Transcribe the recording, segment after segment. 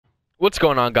What's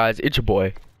going on, guys? It's your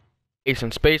boy Ace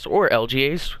in Space, or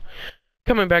LGAce,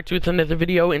 coming back to you with another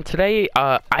video. And today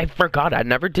I forgot I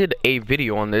never did a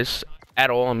video on this at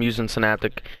all. I'm using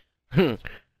Synaptic.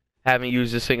 Haven't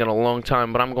used this thing in a long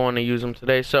time, but I'm going to use them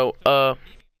today. So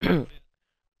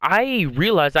I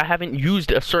realized I haven't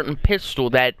used a certain pistol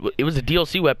that it was a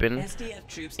DLC weapon,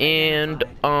 and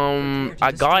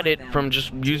I got it from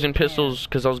just using pistols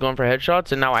because I was going for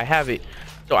headshots, and now I have it.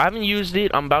 So I haven't used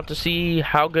it. I'm about to see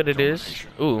how good it is.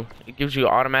 Ooh, it gives you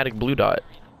an automatic blue dot.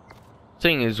 This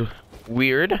thing is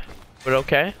weird, but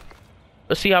okay.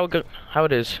 Let's see how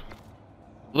it is.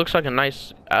 It looks like a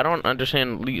nice. I don't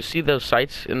understand. You see those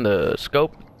sights in the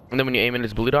scope, and then when you aim it,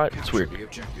 it's blue dot. It's weird.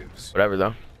 Whatever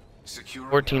though.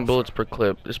 14 bullets per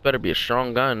clip. This better be a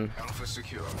strong gun.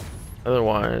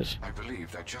 Otherwise, I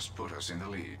believe that just put us in the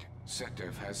lead.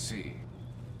 SetDev has C.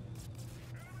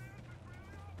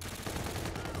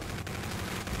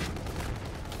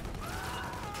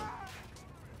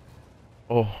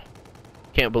 oh,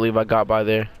 can't believe I got by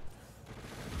there.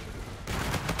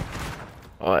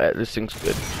 Oh, yeah, this thing's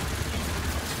good.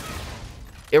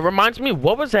 It reminds me,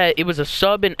 what was that? It was a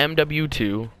sub in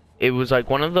MW2. It was like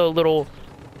one of the little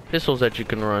pistols that you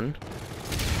can run.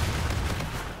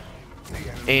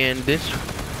 And this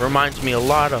reminds me a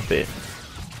lot of it.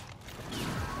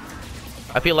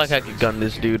 I feel like I could gun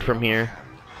this dude from here.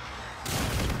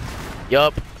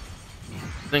 Yup.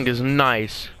 This thing is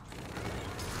nice.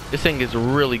 This thing is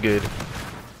really good.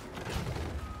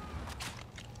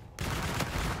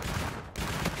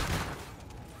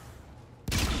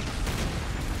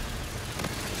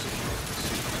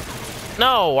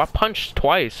 No, I punched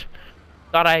twice.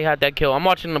 Thought I had that kill.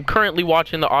 I'm currently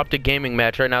watching the Optic Gaming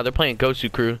match right now. They're playing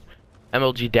Gosu Crew,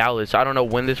 MLG Dallas. I don't know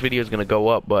when this video is gonna go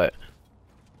up, but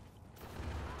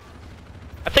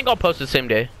I think I'll post the same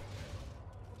day.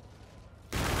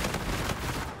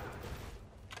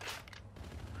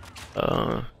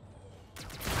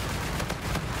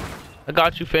 I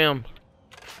got you, fam.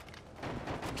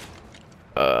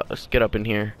 Let's get up in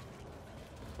here.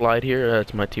 Slide here.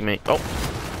 That's my teammate. Oh.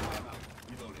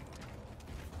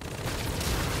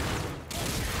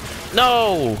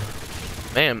 No!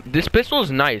 Man, this pistol is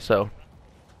nice, though.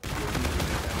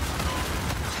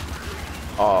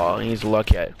 Oh, he's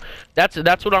lucky. That's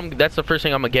the first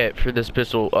thing I'm gonna get for this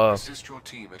pistol.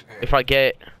 If I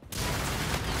get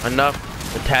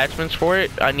enough attachments for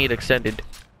it, I need extended.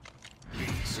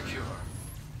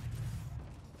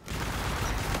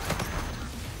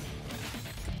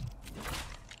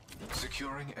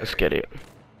 Let's get it.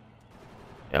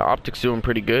 Yeah, Optic's doing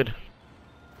pretty good.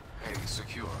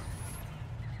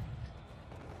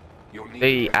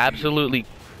 They absolutely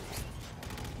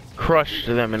crushed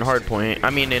them in hardpoint. I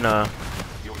mean, in oh,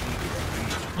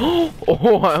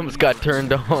 I almost got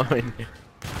turned on.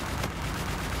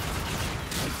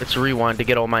 Let's rewind to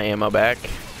get all my ammo back.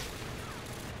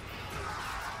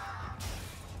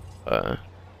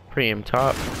 Premium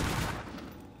top.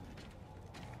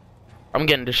 I'm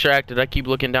getting distracted. I keep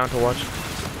looking down to watch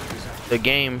the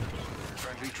game.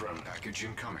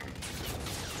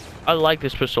 I like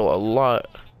this pistol a lot.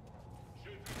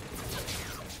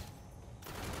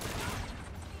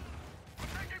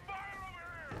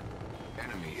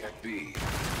 Enemy at B.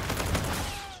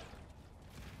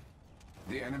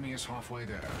 The enemy is halfway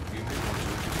there. You may want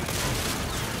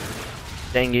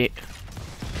to... Dang it.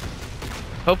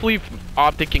 Hopefully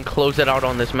Optic can close it out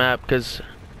on this map, because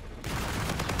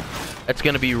that's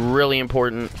going to be really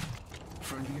important.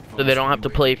 So they don't have to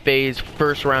play phase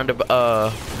first round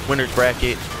of winner's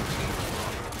bracket.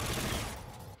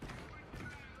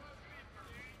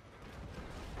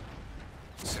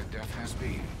 SetDev has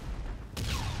B.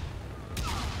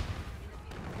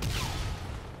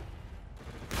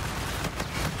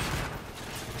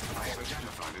 I have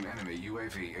identified an enemy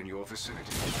UAV in your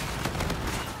vicinity.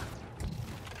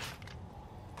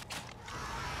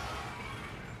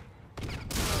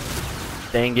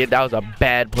 Dang it, that was a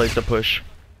bad place to push.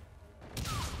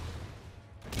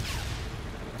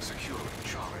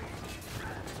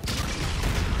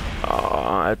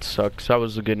 Aw, that sucks. That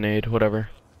was a good nade, whatever.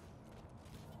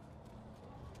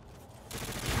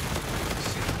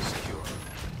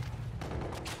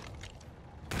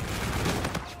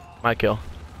 My kill.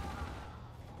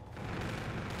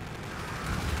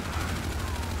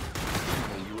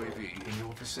 UAV in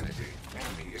your vicinity.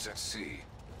 Enemy is at C.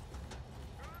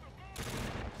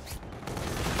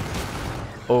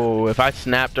 Oh, if I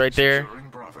snapped right there,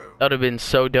 that would have been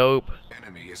so dope.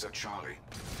 Enemy is at Charlie.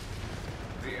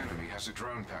 The enemy has a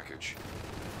drone package.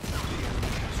 The enemy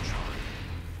has Charlie.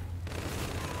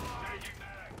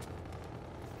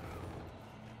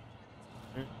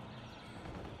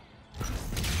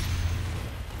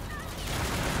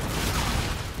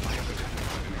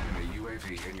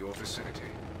 vicinity.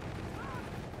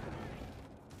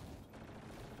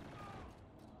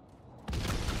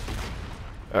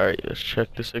 Alright, let's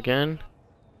check this again.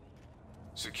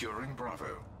 Securing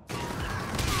Bravo.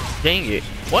 Dang it.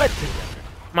 What?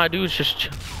 My dude's just...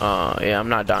 yeah, I'm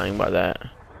not dying by that.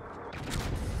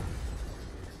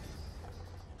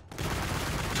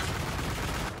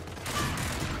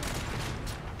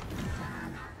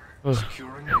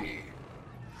 Securing B.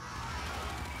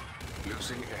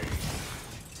 Losing A.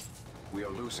 We are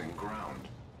losing ground.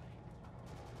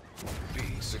 B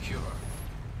secure.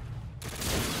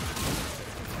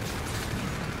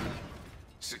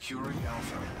 Securing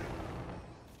Alpha.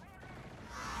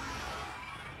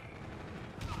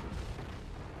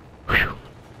 Whew.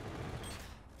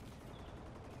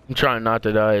 I'm trying not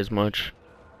to die as much.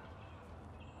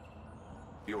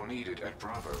 You're needed at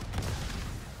Bravo.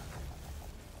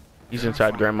 He's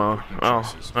inside Grandma.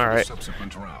 Oh, alright.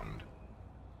 Subsequent round.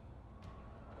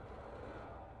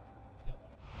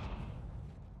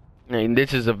 And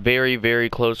this is a very, very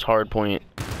close hard point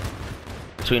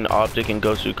between Optic and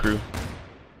Gosu Crew.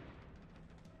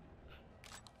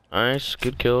 Nice,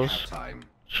 good kills. Time.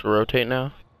 Should rotate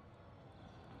now.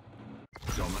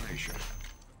 Domination.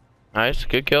 Nice,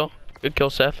 good kill. Good kill,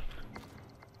 Seth.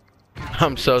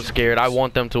 I'm so scared. I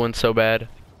want them to win so bad.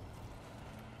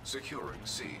 Securing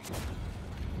C.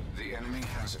 The enemy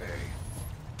has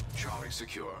A. Charlie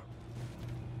secure.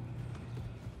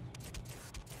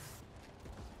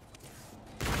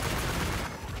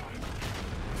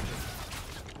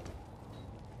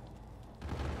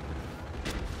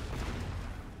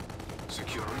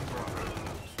 Securing Bravo.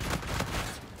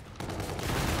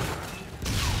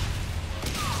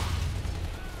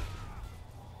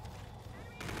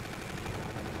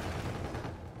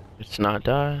 It's not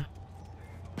die.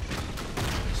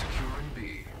 Securing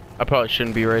B. I probably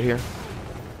shouldn't be right here.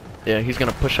 Yeah, he's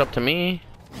gonna push up to me.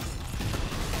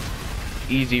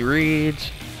 Easy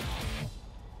reads.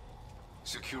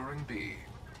 Securing B.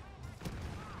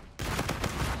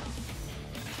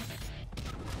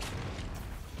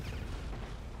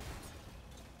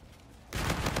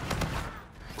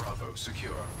 Bravo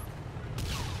secure.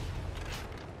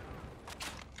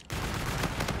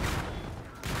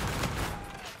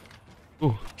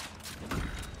 Ooh.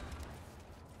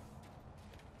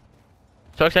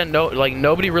 Sucks that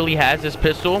nobody really has this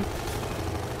pistol.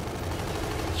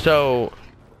 So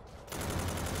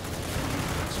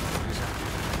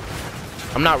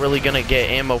I'm not really gonna get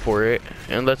ammo for it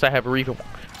unless I have a refill.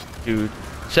 Dude,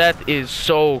 Seth is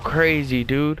so crazy,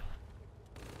 dude.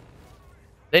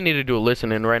 They need to do a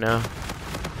listening right now.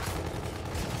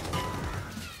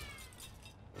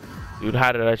 Dude,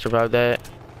 how did I survive that?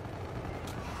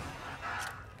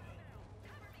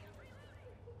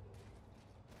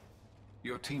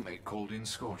 Your teammate called in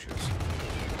Scorchers.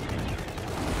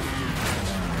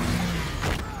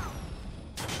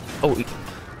 Oh, Be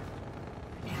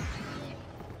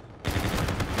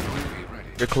ready.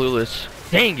 you're clueless.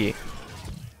 Dang it.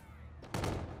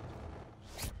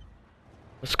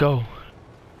 Let's go.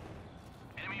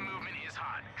 Enemy movement is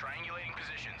hot. Triangulating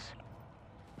positions.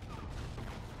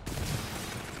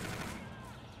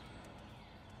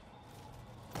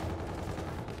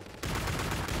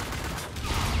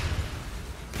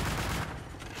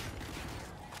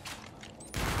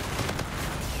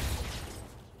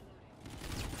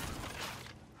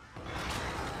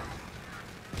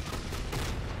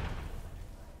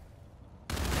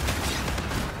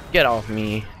 Get off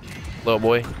me, little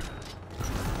boy.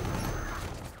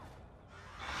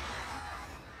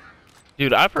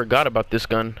 Dude, I forgot about this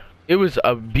gun. It was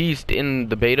a beast in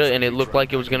the beta, and it looked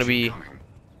like it was gonna be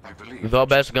the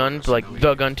best gun, like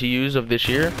the gun to use of this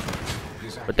year.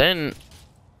 But then,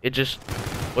 it just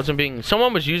wasn't being.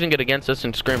 Someone was using it against us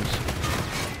in scrims.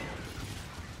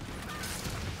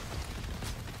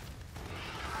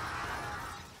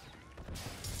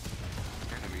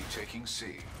 Enemy taking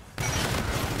C.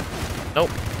 Nope.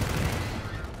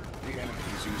 The enemy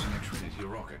is using a Trinity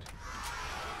rocket.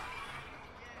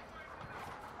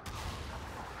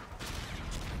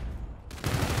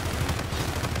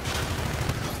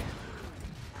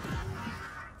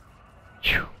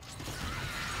 Phew.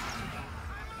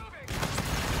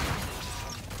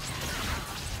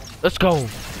 Let's go.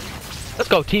 Let's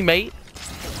go, teammate.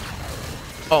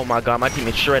 Oh my god, my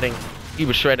teammate's shredding. He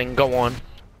was shredding. Go on.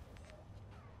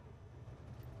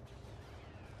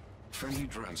 Friendly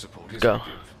drone support is Go.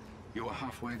 active. You are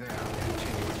halfway there.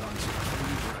 Continue advancing.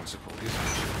 Friendly drone support is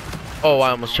active. Oh,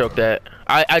 I almost choked that.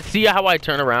 I see how I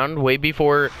turn around way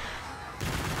before.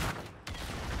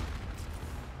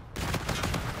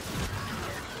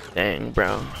 Dang,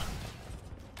 bro.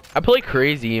 I play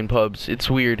crazy in pubs. It's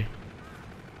weird.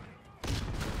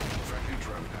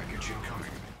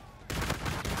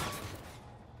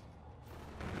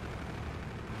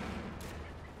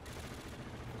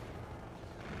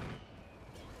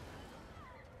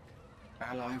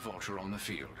 ally Vulture on the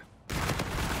field.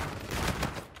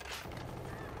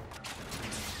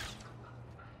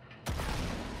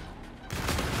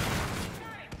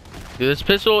 Dude, this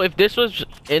pistol, if this was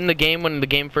in the game when the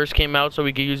game first came out so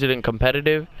we could use it in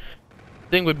competitive,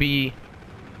 thing would be...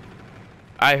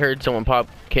 I heard someone pop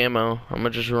camo. I'm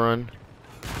gonna just run.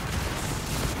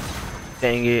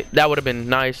 Dang it. That would have been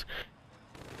nice.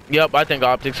 Yep, I think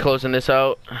Optics closing this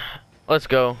out. Let's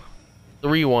go.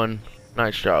 3-1.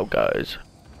 Nice job, guys.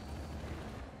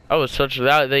 That was such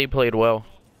that they played well.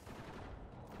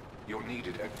 You're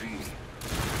needed at B.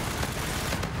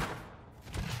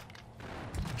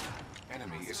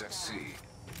 Enemy is at C.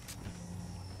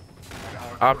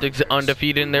 Optics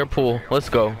undefeated in their pool. Let's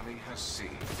go. Enemy has C.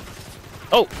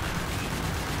 Oh!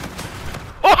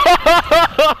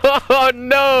 Oh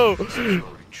no! Securing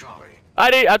Charlie.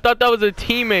 I thought that was a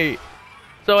teammate,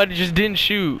 so I just didn't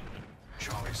shoot.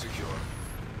 Charlie secure.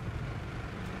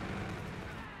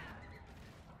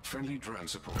 Friendly drone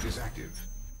support is active.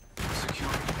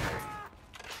 Securing A.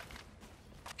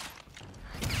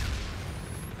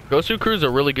 Ghost Crew is a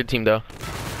really good team, though.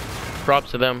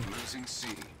 Props to them. Losing C.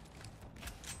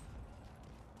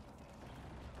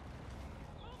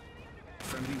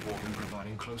 Friendly Warden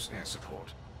providing close air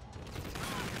support.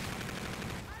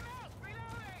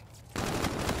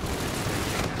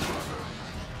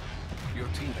 Your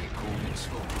teammate coordinates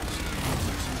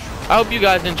forwards. I hope you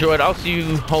guys enjoyed. I'll see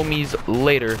you homies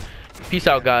later. Peace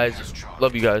out, guys.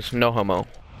 Love you guys. No homo.